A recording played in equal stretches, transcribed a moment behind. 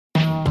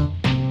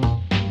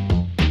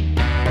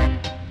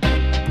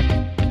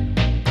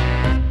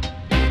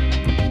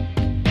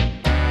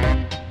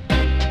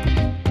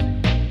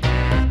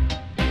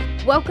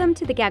Welcome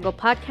to the Gaggle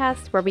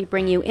Podcast, where we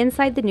bring you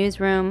inside the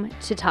newsroom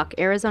to talk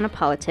Arizona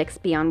politics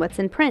beyond what's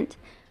in print.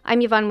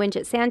 I'm Yvonne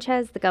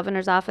Winget-Sanchez, the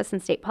governor's office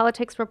and state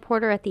politics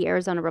reporter at the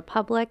Arizona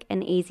Republic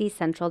and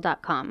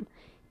azcentral.com.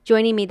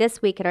 Joining me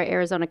this week at our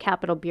Arizona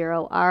Capitol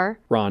Bureau are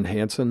Ron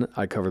Hansen,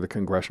 I cover the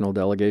congressional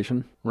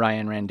delegation.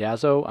 Ryan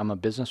Randazzo, I'm a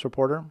business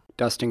reporter.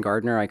 Dustin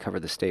Gardner, I cover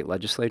the state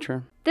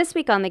legislature. This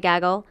week on the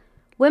Gaggle,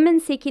 women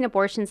seeking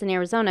abortions in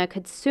Arizona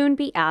could soon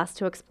be asked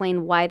to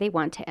explain why they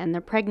want to end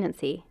their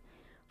pregnancy.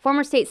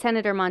 Former State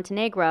Senator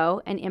Montenegro,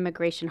 an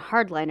immigration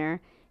hardliner,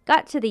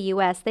 got to the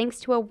U.S.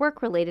 thanks to a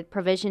work-related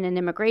provision in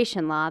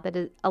immigration law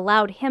that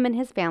allowed him and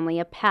his family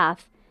a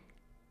path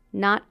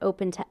not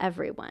open to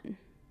everyone.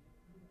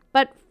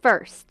 But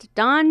first,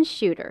 Don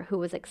Shooter, who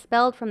was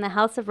expelled from the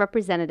House of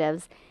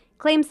Representatives,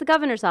 claims the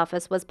governor's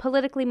office was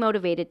politically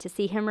motivated to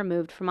see him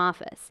removed from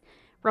office.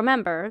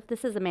 Remember,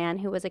 this is a man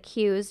who was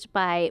accused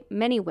by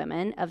many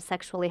women of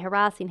sexually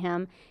harassing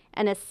him,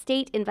 and a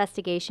state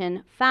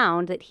investigation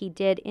found that he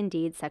did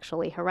indeed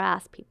sexually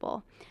harass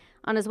people.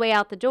 On his way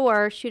out the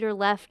door, Shooter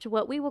left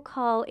what we will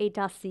call a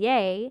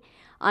dossier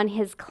on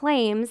his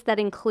claims that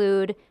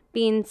include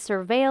being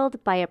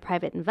surveilled by a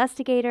private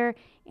investigator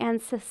and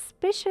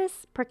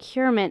suspicious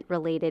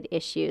procurement-related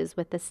issues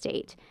with the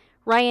state.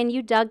 Ryan,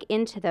 you dug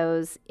into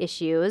those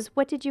issues.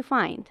 What did you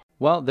find?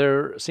 Well,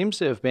 there seems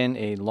to have been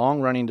a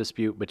long-running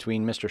dispute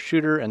between Mr.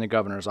 Shooter and the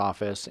governor's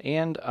office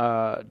and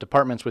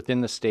departments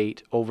within the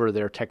state over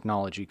their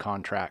technology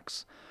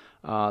contracts.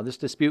 This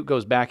dispute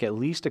goes back at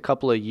least a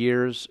couple of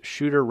years.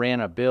 Shooter ran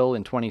a bill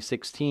in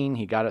 2016.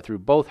 He got it through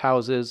both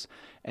houses,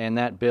 and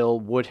that bill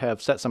would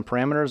have set some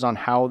parameters on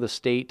how the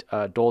state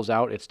doles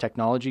out its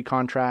technology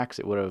contracts.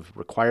 It would have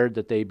required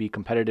that they be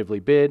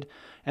competitively bid,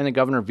 and the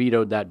governor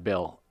vetoed that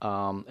bill.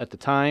 At the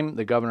time,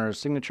 the governor's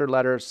signature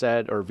letter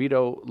said, or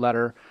veto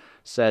letter,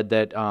 said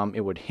that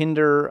it would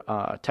hinder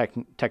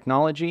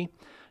technology.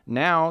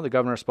 Now, the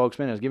governor's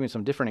spokesman is giving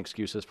some different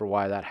excuses for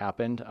why that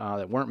happened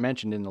that weren't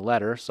mentioned in the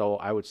letter, so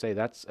I would say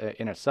that's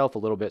in itself a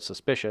little bit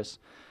suspicious.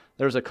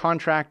 There's a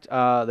contract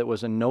that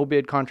was a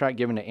no-bid contract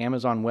given to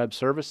Amazon Web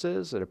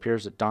Services. It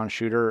appears that Don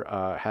Shooter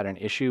had an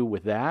issue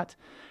with that.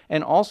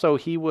 And also,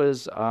 he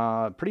was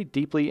pretty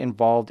deeply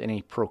involved in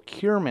a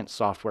procurement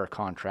software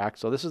contract.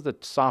 So this is the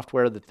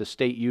software that the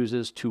state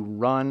uses to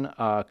run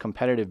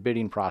competitive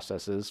bidding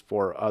processes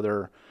for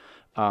other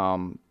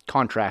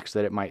contracts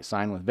that it might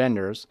sign with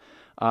vendors.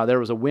 There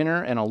was a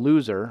winner and a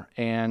loser,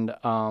 and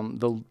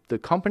the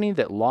company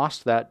that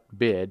lost that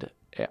bid,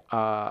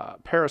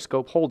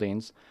 Periscope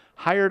Holdings,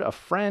 hired a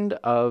friend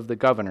of the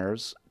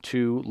governor's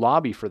to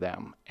lobby for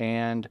them.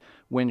 And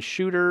when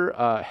Shooter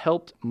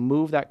helped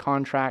move that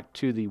contract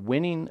to the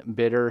winning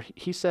bidder,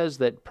 he says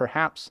that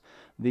perhaps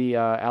the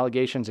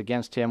allegations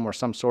against him were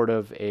some sort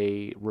of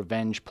a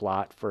revenge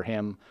plot for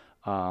him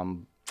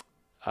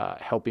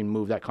helping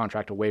move that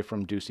contract away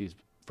from Ducey's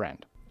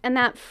friend. And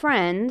that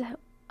friend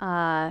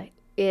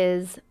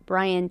is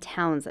Brian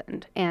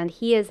Townsend, and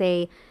he is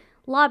a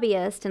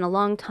lobbyist and a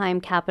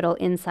longtime Capitol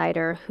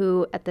insider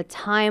who, at the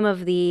time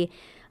of the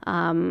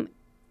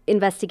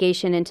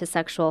investigation into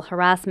sexual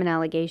harassment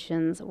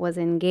allegations, was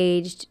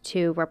engaged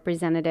to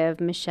Representative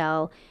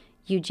Michelle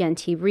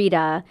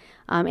Ugenti-Rita,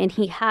 and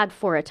he had,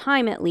 for a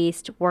time at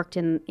least, worked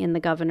in the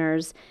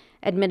governor's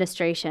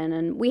administration.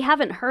 And we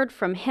haven't heard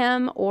from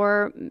him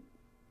or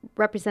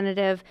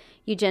Representative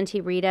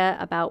Ugenti-Rita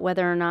about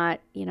whether or not,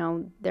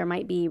 there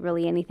might be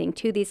really anything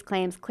to these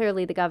claims.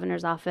 Clearly, the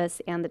governor's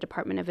office and the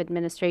Department of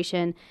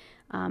Administration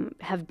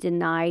have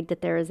denied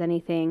that there is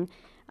anything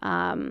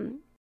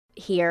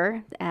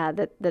here,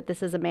 that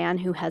this is a man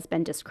who has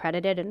been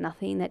discredited and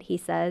nothing that he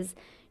says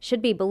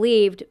should be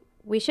believed.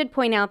 We should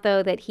point out,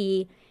 though, that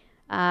he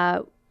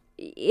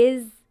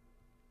is,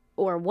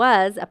 or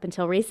was, up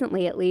until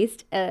recently at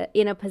least,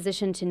 in a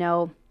position to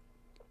know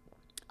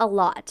a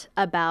lot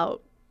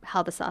about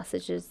how the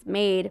sausage is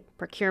made,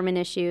 procurement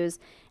issues.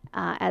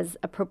 As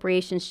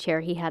appropriations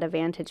chair, he had a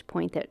vantage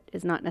point that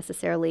is not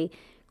necessarily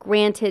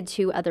granted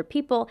to other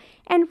people.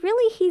 And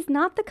really, he's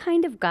not the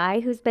kind of guy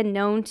who's been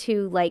known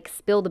to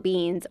spill the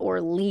beans or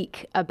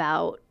leak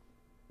about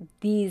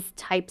these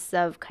types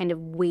of kind of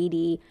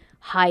weighty,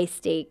 high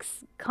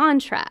stakes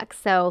contracts.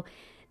 So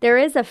there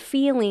is a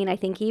feeling, I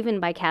think,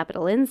 even by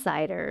Capitol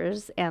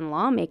insiders and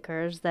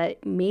lawmakers,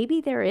 that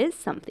maybe there is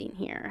something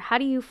here. How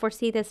do you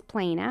foresee this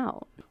playing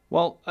out?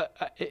 Well,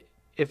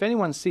 if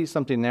anyone sees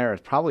something there,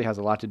 it probably has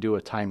a lot to do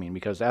with timing,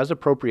 because as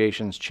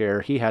appropriations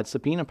chair, he had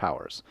subpoena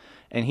powers,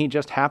 and he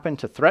just happened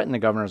to threaten the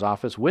governor's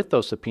office with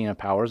those subpoena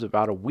powers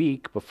about a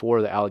week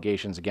before the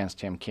allegations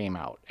against him came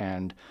out.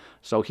 And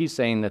so he's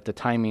saying that the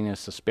timing is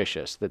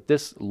suspicious, that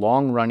this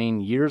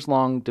long-running,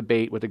 years-long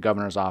debate with the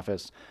governor's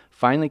office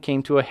finally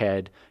came to a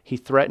head. He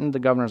threatened the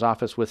governor's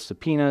office with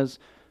subpoenas.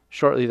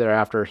 Shortly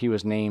thereafter, he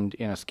was named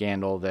in a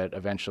scandal that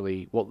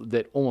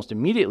that almost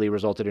immediately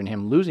resulted in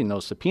him losing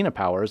those subpoena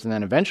powers, and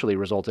then eventually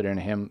resulted in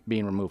him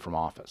being removed from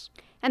office.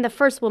 And the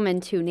first woman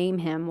to name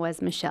him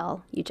was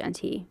Michelle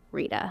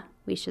Ugenti-Rita.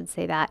 We should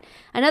say that.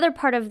 Another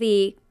part of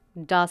the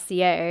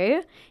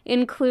dossier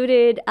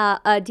included a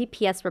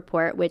DPS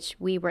report, which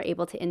we were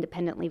able to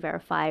independently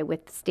verify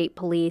with state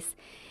police.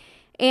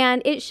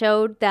 And it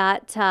showed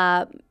that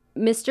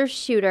Mr.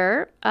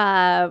 Shooter,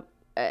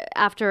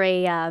 after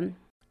a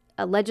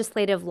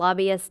legislative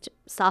lobbyist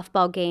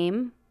softball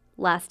game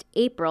last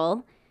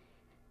April,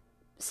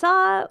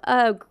 saw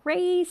a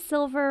gray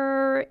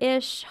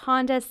silver-ish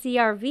Honda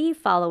CRV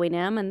following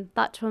him and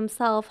thought to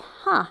himself,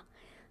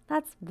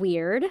 that's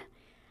weird.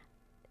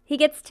 He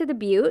gets to the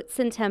Buttes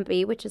in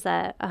Tempe, which is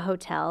a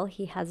hotel.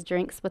 He has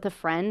drinks with a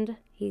friend.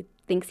 He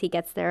thinks he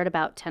gets there at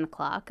about 10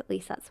 o'clock. At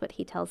least that's what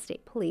he tells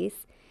state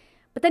police.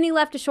 But then he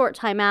left a short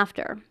time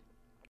after.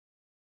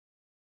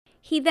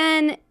 He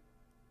then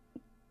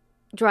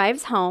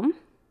drives home,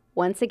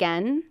 once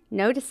again,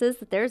 notices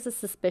that there's a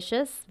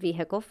suspicious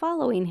vehicle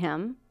following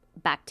him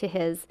back to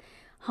his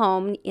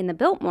home in the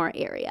Biltmore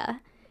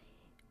area,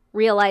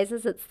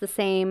 realizes it's the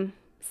same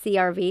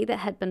CRV that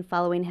had been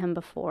following him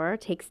before,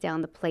 takes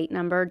down the plate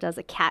number, does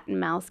a cat and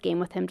mouse game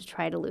with him to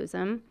try to lose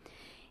him,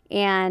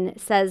 and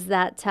says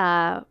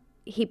that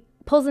he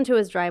pulls into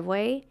his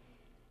driveway,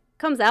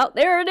 comes out,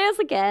 there it is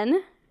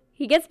again.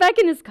 He gets back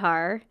in his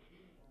car.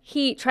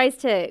 He tries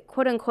to,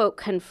 quote unquote,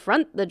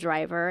 confront the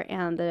driver,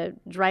 and the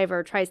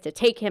driver tries to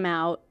take him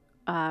out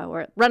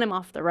or run him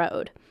off the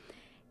road.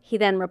 He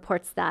then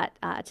reports that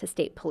to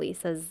state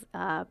police as,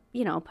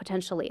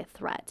 potentially a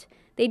threat.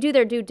 They do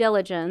their due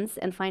diligence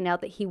and find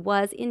out that he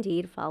was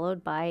indeed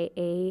followed by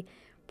a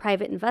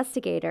private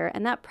investigator,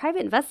 and that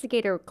private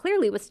investigator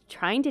clearly was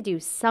trying to do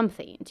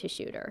something to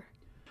Shooter.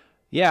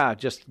 Yeah,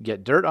 just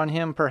get dirt on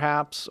him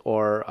perhaps,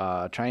 or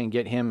try and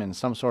get him in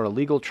some sort of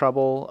legal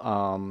trouble.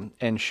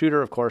 And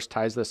Shooter, of course,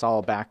 ties this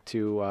all back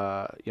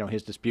to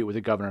his dispute with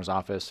the governor's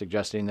office,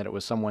 suggesting that it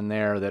was someone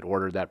there that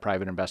ordered that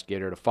private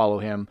investigator to follow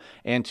him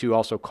and to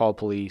also call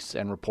police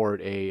and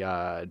report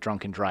a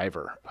drunken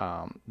driver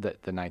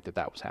the night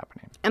that was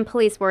happening. And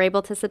police were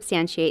able to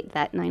substantiate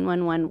that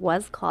 911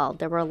 was called.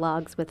 There were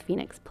logs with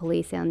Phoenix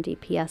police and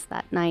DPS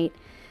that night.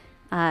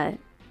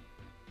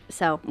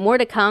 So more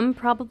to come,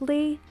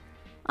 probably.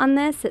 On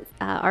this,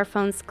 our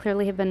phones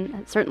clearly have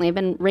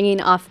been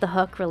ringing off the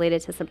hook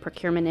related to some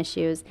procurement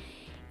issues,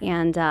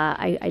 and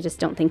I just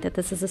don't think that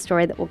this is a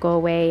story that will go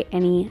away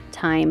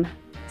anytime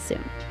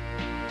soon.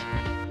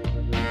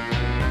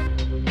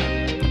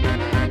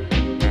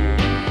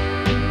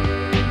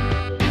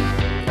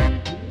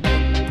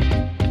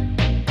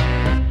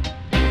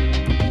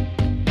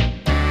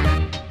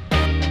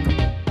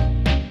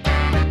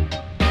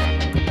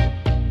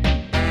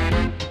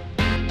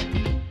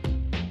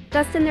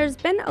 Dustin, there's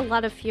been a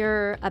lot of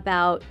fear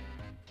about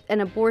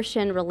an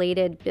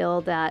abortion-related bill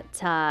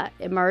that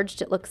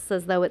emerged. It looks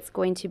as though it's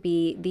going to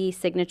be the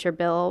signature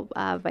bill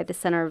by the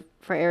Center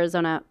for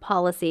Arizona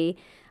Policy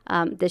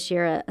this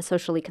year, a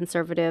socially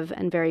conservative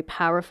and very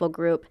powerful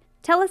group.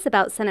 Tell us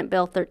about Senate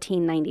Bill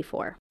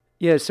 1394.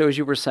 Yeah, so as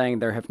you were saying,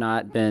 there have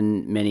not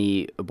been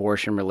many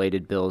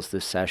abortion-related bills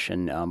this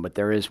session, but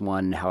there is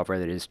one, however,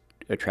 that is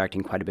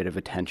attracting quite a bit of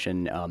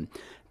attention.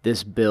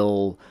 This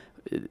bill,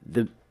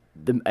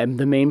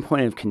 the main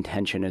point of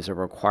contention is a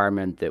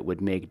requirement that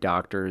would make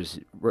doctors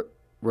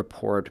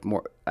report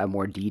a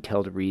more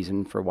detailed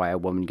reason for why a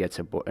woman gets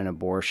an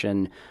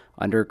abortion.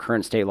 Under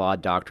current state law,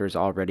 doctors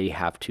already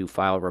have to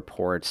file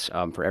reports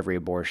for every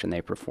abortion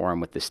they perform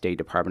with the State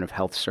Department of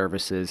Health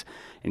Services,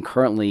 and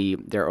currently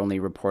they're only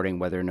reporting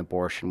whether an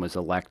abortion was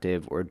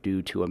elective or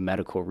due to a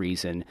medical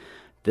reason.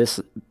 This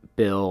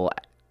bill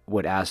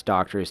would ask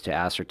doctors to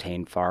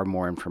ascertain far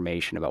more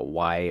information about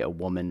why a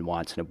woman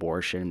wants an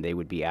abortion. They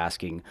would be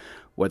asking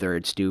whether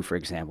it's due, for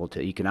example,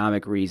 to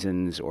economic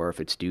reasons, or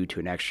if it's due to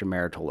an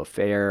extramarital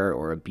affair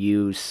or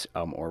abuse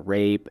or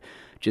rape,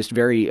 just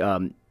very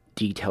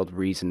detailed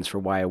reasons for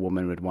why a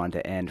woman would want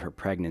to end her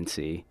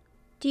pregnancy.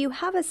 Do you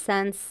have a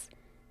sense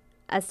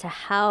as to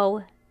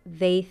how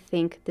they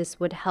think this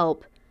would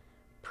help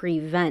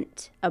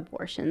prevent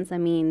abortions? I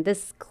mean,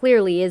 this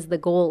clearly is the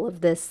goal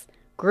of this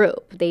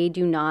group.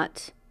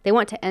 They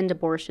want to end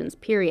abortions,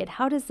 period.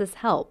 How does this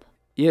help?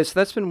 Yeah, so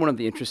that's been one of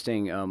the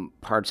interesting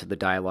parts of the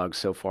dialogue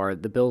so far.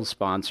 The bill's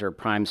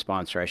prime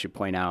sponsor, I should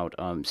point out,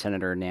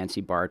 Senator Nancy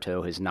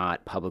Bartow, has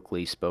not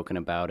publicly spoken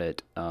about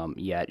it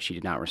yet. She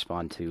did not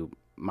respond to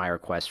my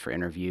request for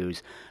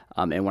interviews.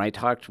 And when I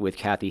talked with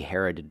Kathy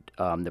Herod,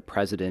 the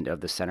president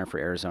of the Center for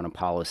Arizona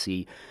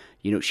Policy,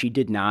 she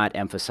did not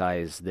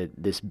emphasize that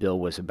this bill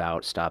was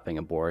about stopping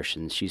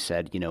abortions. She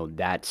said,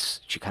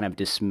 she kind of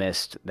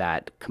dismissed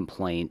that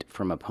complaint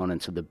from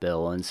opponents of the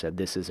bill and said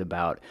this is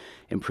about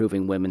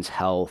improving women's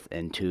health,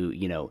 and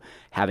to,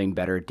 having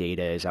better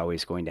data is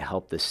always going to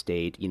help the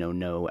state,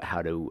 know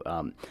how to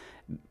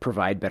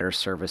provide better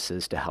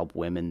services to help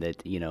women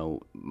that,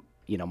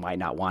 might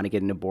not want to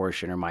get an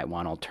abortion or might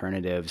want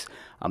alternatives.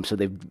 So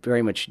they've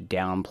very much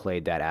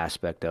downplayed that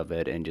aspect of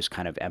it and just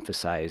kind of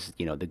emphasized,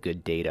 the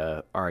good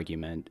data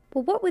argument.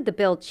 Well, what would the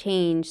bill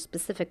change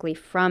specifically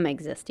from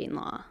existing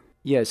law?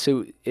 Yeah,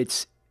 so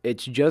it's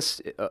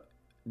just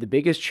The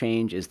biggest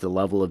change is the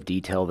level of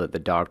detail that the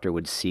doctor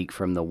would seek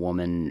from the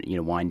woman,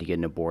 wanting to get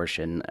an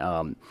abortion.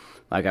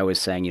 Like I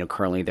was saying,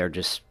 currently they're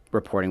just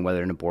reporting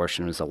whether an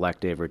abortion was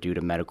elective or due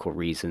to medical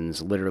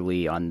reasons.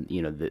 Literally on,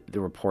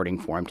 the reporting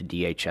form to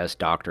DHS,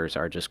 doctors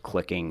are just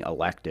clicking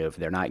elective.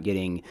 They're not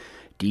getting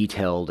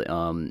detailed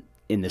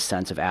in the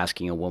sense of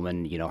asking a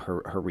woman,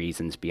 her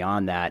reasons.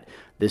 Beyond that,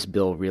 this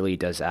bill really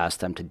does ask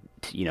them to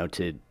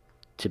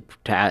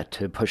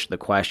push the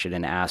question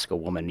and ask a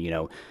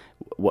woman,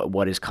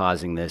 what is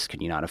causing this?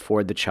 Can you not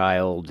afford the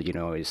child?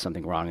 Is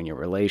something wrong in your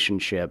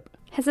relationship?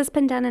 Has this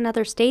been done in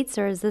other states,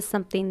 or is this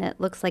something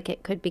that looks like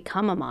it could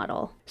become a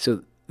model?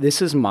 So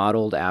this is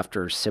modeled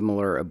after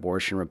similar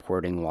abortion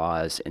reporting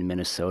laws in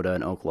Minnesota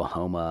and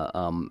Oklahoma.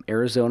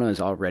 Arizona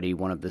is already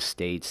one of the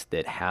states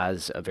that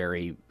has a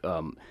very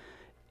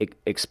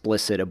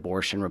explicit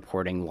abortion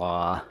reporting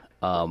law.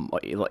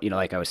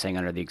 Like I was saying,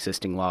 under the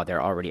existing law,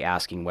 they're already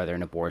asking whether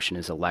an abortion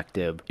is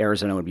elective.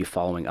 Arizona would be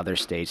following other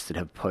states that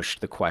have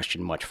pushed the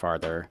question much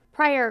farther.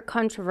 Prior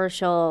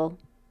controversial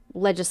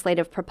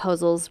legislative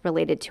proposals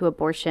related to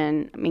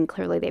abortion,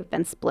 clearly they've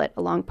been split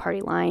along party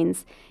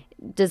lines.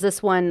 Does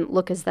this one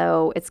look as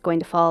though it's going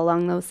to fall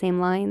along those same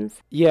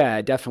lines?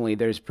 Yeah, definitely.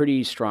 There's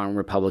pretty strong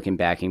Republican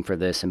backing for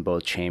this in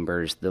both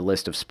chambers. The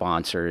list of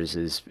sponsors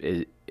is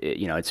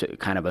it's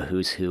kind of a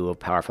who's who of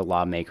powerful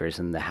lawmakers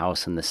in the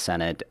House and the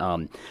Senate.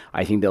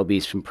 I think there'll be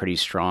some pretty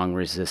strong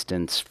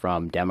resistance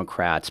from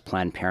Democrats.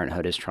 Planned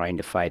Parenthood is trying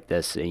to fight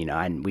this,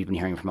 and we've been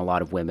hearing from a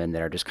lot of women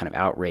that are just kind of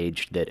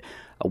outraged that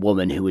a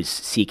woman who is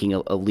seeking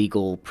a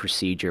legal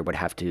procedure would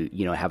have to,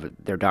 have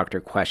their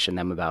doctor question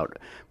them about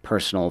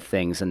personal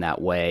things in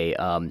that way.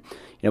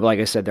 But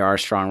like I said, there are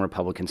strong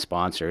Republican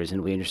sponsors, and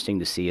it'll be interesting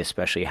to see,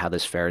 especially how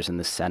this fares in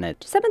the Senate.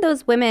 Do some of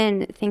those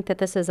women think that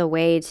this is a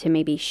way to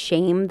maybe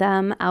shame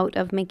them out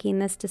of making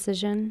this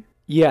decision?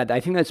 Yeah, I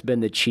think that's been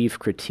the chief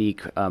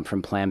critique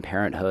from Planned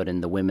Parenthood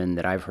and the women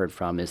that I've heard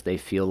from is they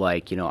feel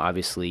like,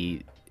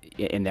 obviously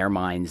in their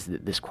minds,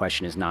 this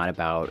question is not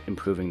about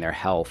improving their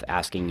health,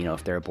 asking,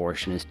 if their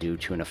abortion is due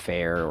to an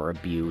affair or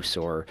abuse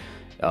or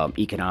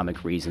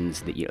economic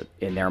reasons. That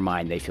in their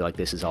mind, they feel like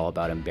this is all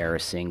about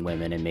embarrassing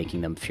women and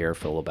making them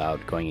fearful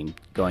about going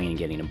and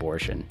getting an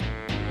abortion.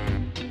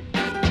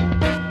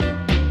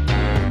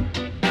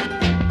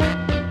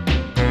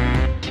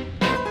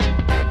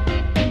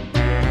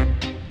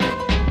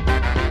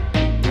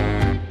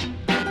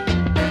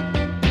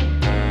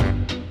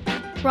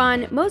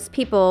 Ron, most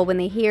people, when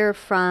they hear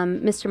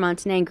from Mr.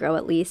 Montenegro,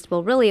 at least,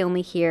 will really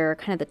only hear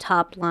kind of the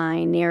top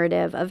line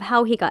narrative of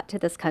how he got to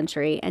this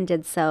country and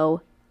did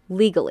so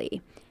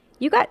legally.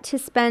 You got to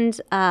spend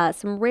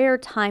some rare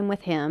time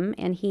with him,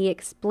 and he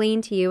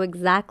explained to you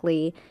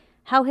exactly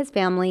how his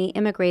family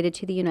immigrated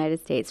to the United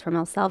States from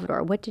El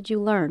Salvador. What did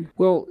you learn?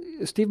 Well,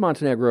 Steve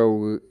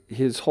Montenegro,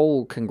 his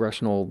whole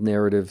congressional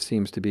narrative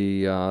seems to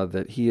be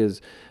that he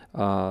is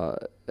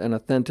an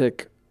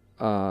authentic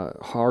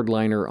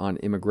hardliner on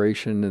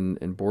immigration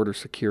and border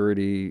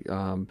security,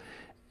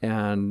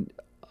 and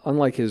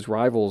unlike his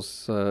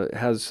rivals,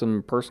 has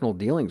some personal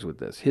dealings with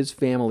this. His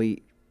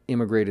family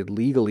immigrated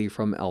legally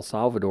from El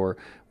Salvador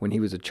when he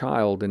was a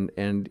child,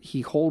 and he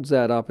holds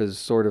that up as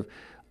sort of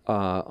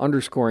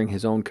underscoring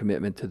his own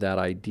commitment to that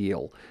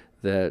ideal,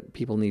 that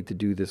people need to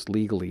do this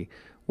legally.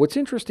 What's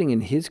interesting in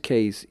his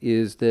case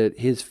is that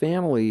his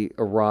family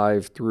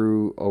arrived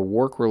through a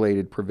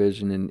work-related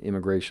provision in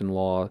immigration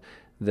law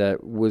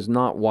that was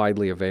not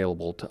widely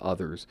available to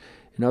others.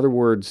 In other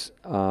words,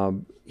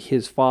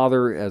 his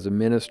father, as a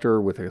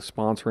minister with a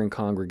sponsoring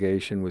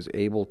congregation, was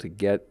able to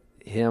get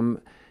him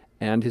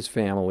and his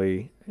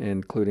family,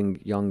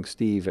 including young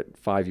Steve at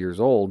 5 years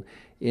old,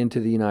 into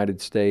the United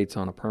States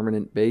on a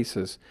permanent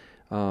basis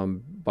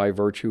by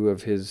virtue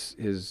of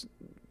his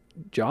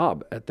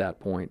job at that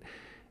point.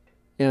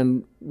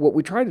 And what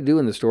we try to do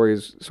in the story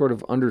is sort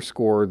of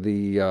underscore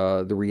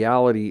the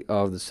reality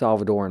of the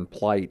Salvadoran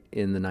plight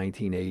in the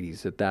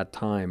 1980s. At that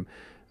time,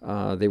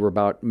 they were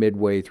about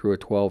midway through a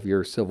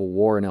 12-year civil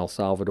war in El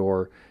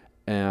Salvador,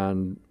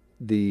 and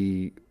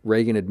the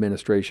Reagan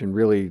administration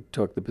really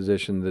took the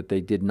position that they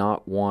did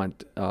not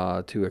want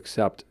to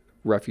accept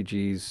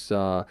refugees,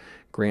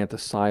 grant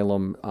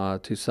asylum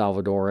to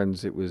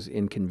Salvadorans. It was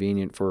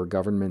inconvenient for a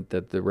government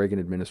that the Reagan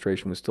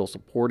administration was still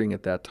supporting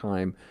at that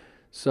time.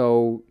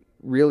 So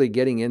really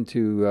getting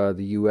into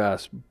the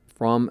U.S.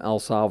 from El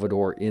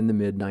Salvador in the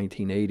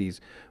mid-1980s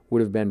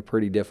would have been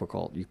pretty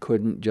difficult. You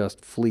couldn't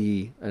just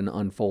flee an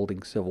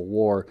unfolding civil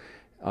war.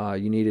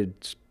 You needed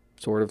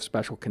sort of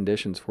special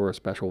conditions for a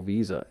special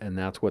visa, and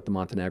that's what the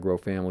Montenegro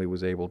family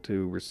was able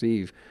to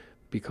receive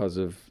because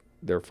of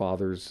their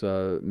father's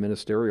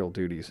ministerial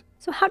duties.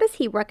 So how does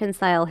he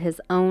reconcile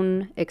his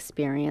own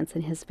experience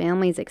and his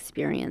family's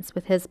experience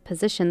with his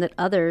position that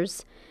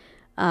others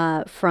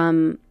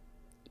from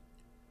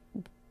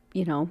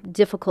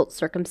difficult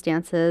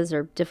circumstances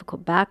or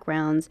difficult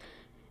backgrounds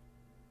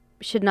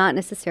should not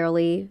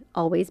necessarily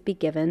always be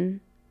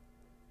given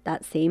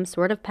that same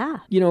sort of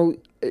path?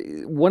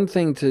 One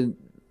thing to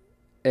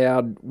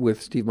add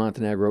with Steve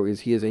Montenegro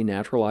is he is a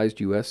naturalized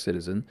U.S.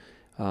 citizen.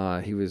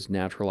 He was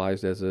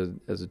naturalized as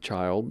a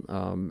child,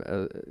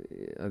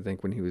 I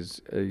think when he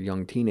was a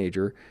young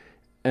teenager.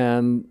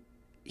 And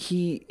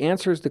he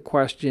answers the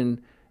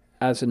question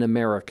as an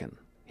American.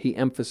 He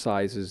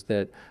emphasizes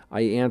that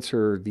I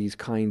answer these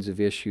kinds of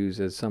issues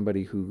as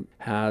somebody who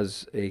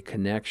has a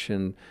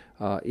connection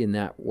in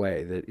that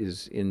way that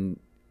is in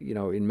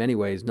many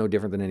ways no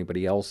different than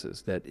anybody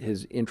else's, that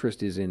his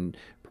interest is in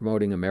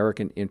promoting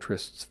American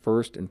interests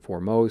first and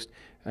foremost,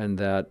 and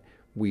that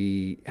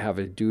we have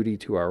a duty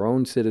to our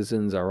own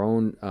citizens, our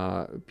own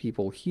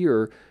people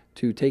here,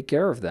 to take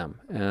care of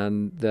them,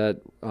 and that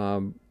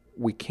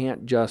we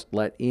can't just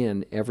let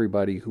in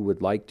everybody who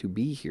would like to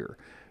be here,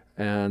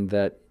 and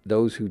that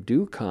those who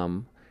do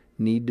come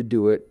need to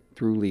do it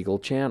through legal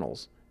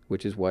channels,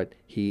 which is what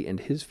he and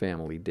his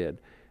family did.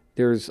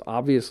 There's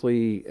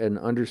obviously an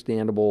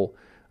understandable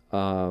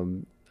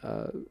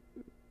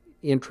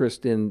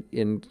interest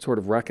in sort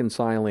of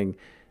reconciling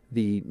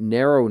the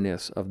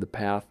narrowness of the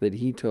path that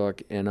he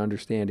took and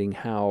understanding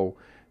how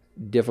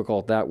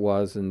difficult that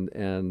was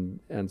and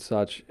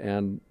such.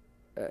 And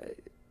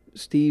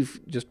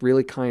Steve just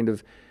really kind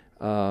of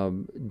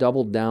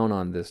doubled down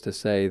on this to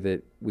say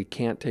that we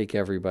can't take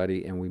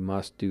everybody and we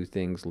must do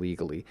things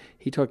legally.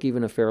 He took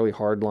even a fairly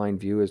hardline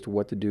view as to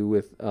what to do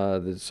with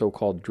the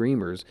so-called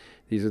dreamers.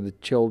 These are the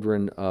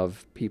children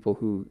of people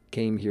who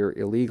came here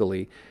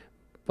illegally,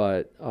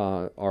 but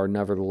are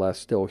nevertheless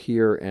still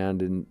here,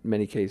 and in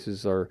many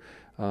cases are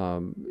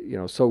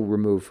so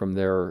removed from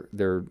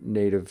their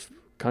native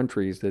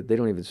countries that they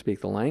don't even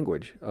speak the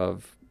language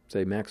of,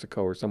 say,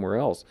 Mexico or somewhere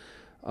else.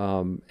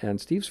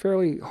 And Steve's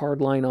fairly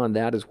hardline on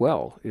that as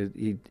well.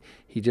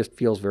 He just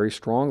feels very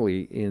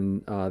strongly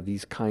in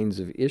these kinds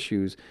of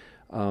issues,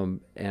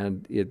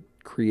 and it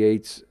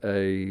creates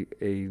a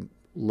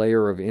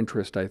layer of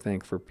interest, I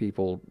think, for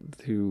people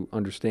to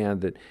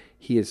understand that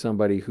he is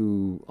somebody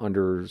who,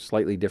 under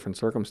slightly different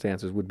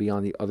circumstances, would be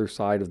on the other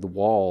side of the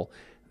wall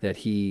that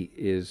he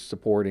is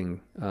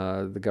supporting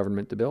the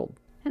government to build.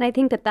 And I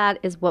think that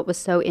is what was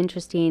so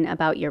interesting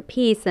about your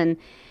piece, and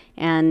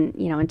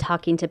in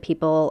talking to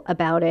people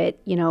about it,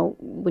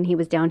 when he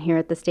was down here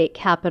at the state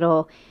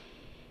capitol,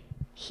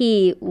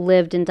 he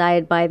lived and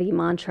died by the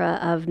mantra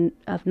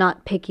of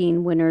not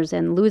picking winners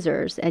and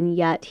losers, and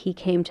yet he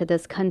came to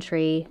this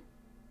country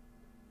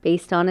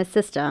based on a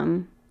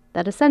system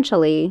that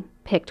essentially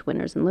picked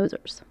winners and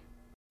losers.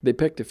 They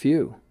picked a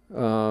few,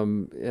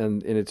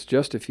 and it's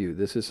just a few.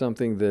 This is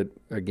something that,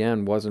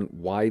 again, wasn't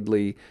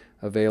widely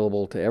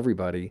available to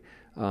everybody.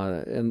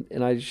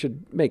 And I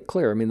should make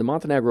clear, the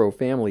Montenegro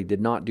family did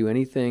not do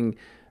anything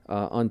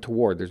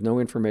untoward. There's no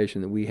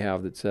information that we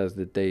have that says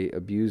that they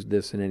abused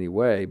this in any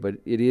way, but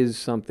it is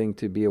something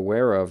to be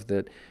aware of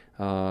that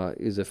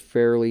is a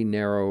fairly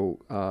narrow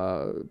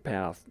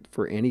path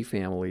for any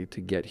family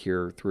to get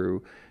here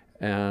through.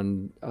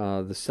 And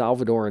the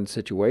Salvadoran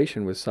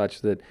situation was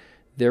such that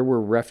there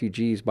were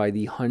refugees by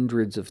the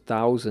hundreds of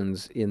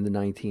thousands in the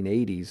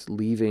 1980s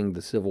leaving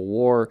the Civil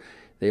War.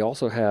 They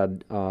also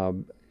had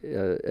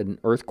an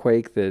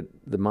earthquake that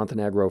the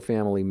Montenegro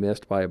family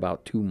missed by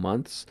about 2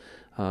 months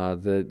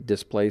that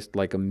displaced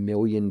like 1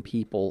 million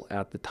people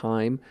at the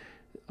time.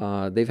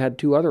 They've had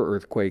 2 other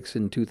earthquakes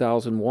in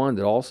 2001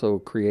 that also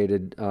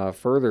created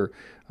further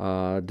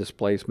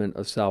displacement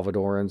of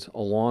Salvadorans,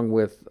 along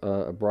with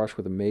a brush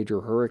with a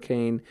major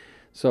hurricane.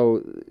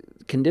 So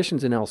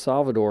conditions in El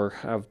Salvador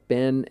have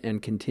been and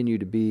continue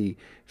to be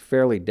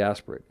fairly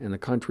desperate. In the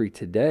country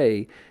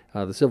today,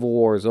 the Civil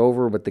War is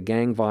over, but the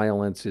gang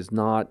violence is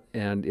not,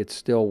 and it's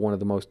still one of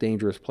the most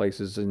dangerous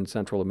places in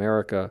Central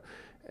America.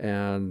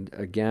 And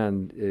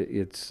again,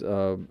 it's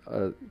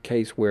a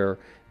case where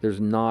there's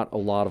not a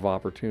lot of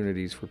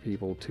opportunities for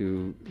people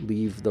to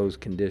leave those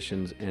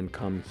conditions and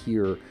come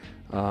here.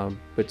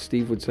 But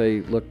Steve would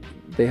say, look,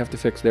 they have to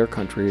fix their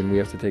country and we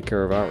have to take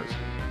care of ours.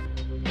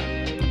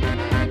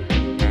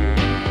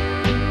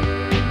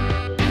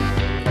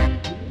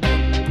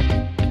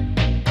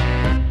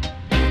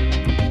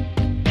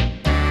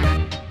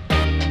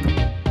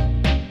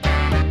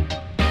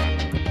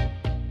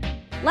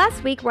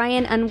 Last week,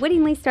 Ryan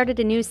unwittingly started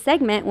a new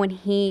segment when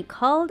he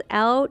called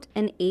out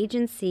an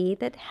agency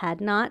that had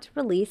not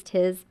released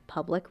his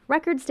public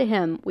records to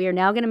him. We are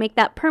now going to make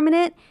that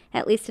permanent,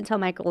 at least until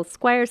Michael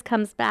Squires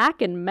comes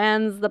back and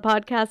mans the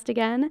podcast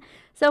again.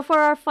 So for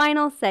our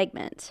final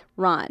segment,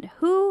 Ron,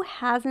 who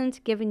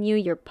hasn't given you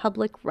your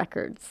public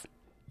records?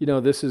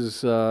 This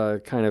is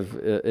kind of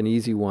an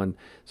easy one.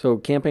 So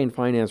campaign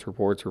finance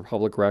reports are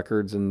public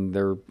records, and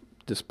they're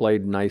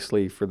displayed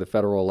nicely for the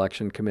Federal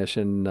Election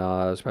Commission,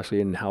 especially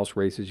in House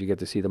races. You get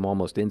to see them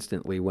almost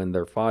instantly when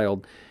they're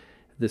filed.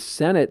 The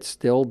Senate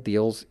still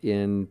deals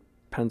in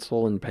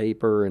pencil and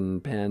paper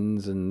and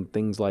pens and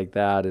things like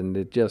that, and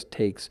it just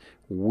takes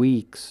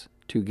weeks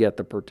to get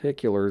the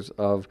particulars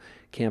of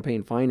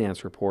campaign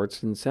finance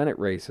reports in Senate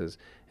races.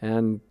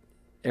 And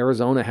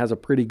Arizona has a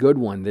pretty good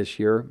one this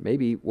year.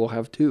 Maybe we'll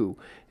have 2.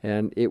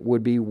 And it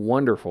would be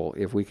wonderful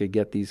if we could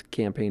get these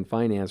campaign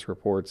finance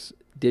reports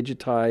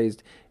digitized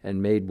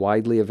and made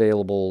widely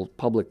available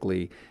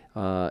publicly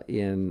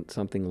in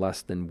something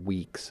less than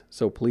weeks.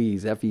 So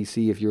please,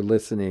 FEC, if you're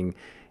listening,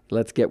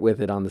 let's get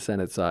with it on the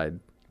Senate side.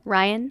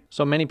 Ryan?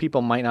 So many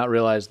people might not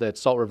realize that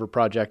Salt River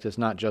Project is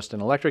not just an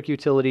electric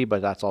utility,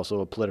 but that's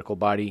also a political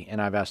body. And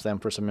I've asked them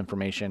for some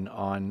information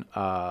on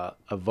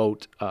a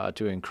vote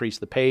to increase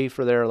the pay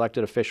for their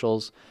elected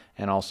officials,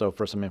 and also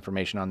for some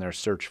information on their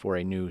search for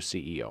a new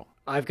CEO.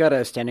 I've got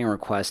a standing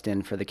request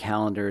in for the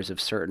calendars of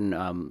certain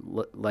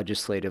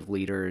legislative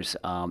leaders,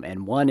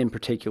 and one in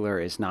particular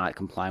is not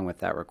complying with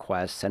that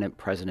request. Senate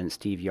President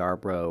Steve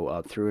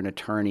Yarbrough, through an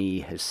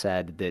attorney, has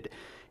said that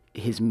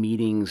his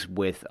meetings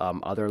with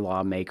other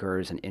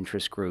lawmakers and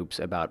interest groups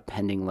about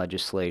pending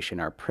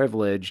legislation are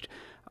privileged.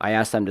 I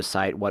asked them to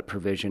cite what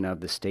provision of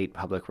the state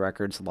public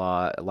records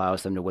law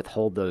allows them to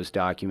withhold those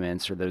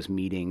documents or those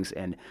meetings,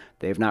 and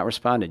they have not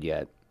responded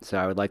yet. So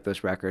I would like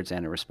those records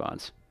and a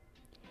response.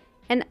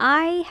 And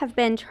I have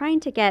been trying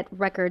to get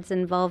records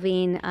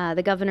involving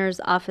the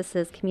governor's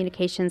office's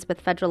communications with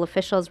federal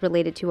officials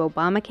related to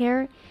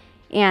Obamacare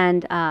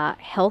and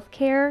health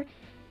care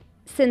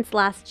since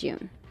last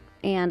June.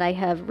 And I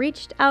have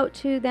reached out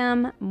to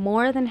them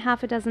more than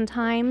half a dozen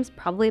times,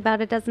 probably about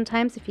a dozen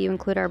times if you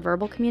include our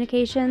verbal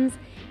communications,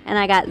 and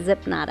I got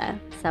zip nada.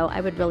 So I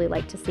would really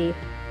like to see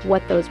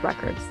what those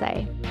records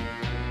say.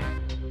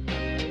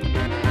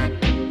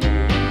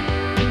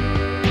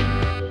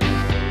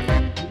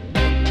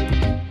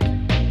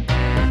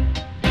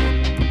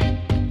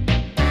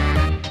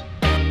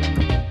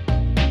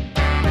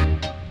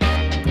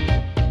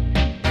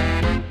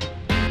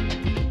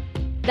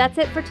 That's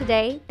it for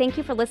today. Thank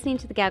you for listening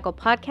to the Gaggle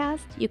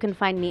Podcast. You can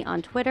find me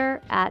on Twitter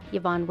at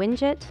Yvonne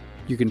Winget.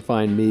 You can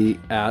find me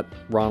at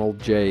Ronald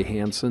J.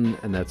 Hansen,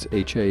 and that's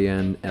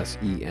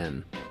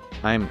Hansen.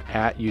 I'm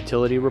at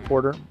Utility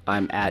Reporter.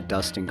 I'm at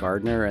Dustin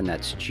Gardner, and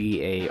that's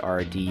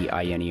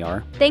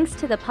Gardiner. Thanks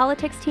to the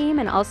politics team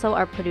and also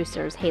our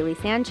producers, Haley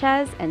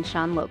Sanchez and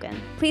Sean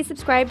Logan. Please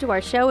subscribe to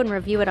our show and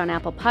review it on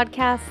Apple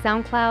Podcasts,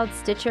 SoundCloud,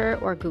 Stitcher,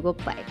 or Google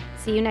Play.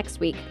 See you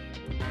next week.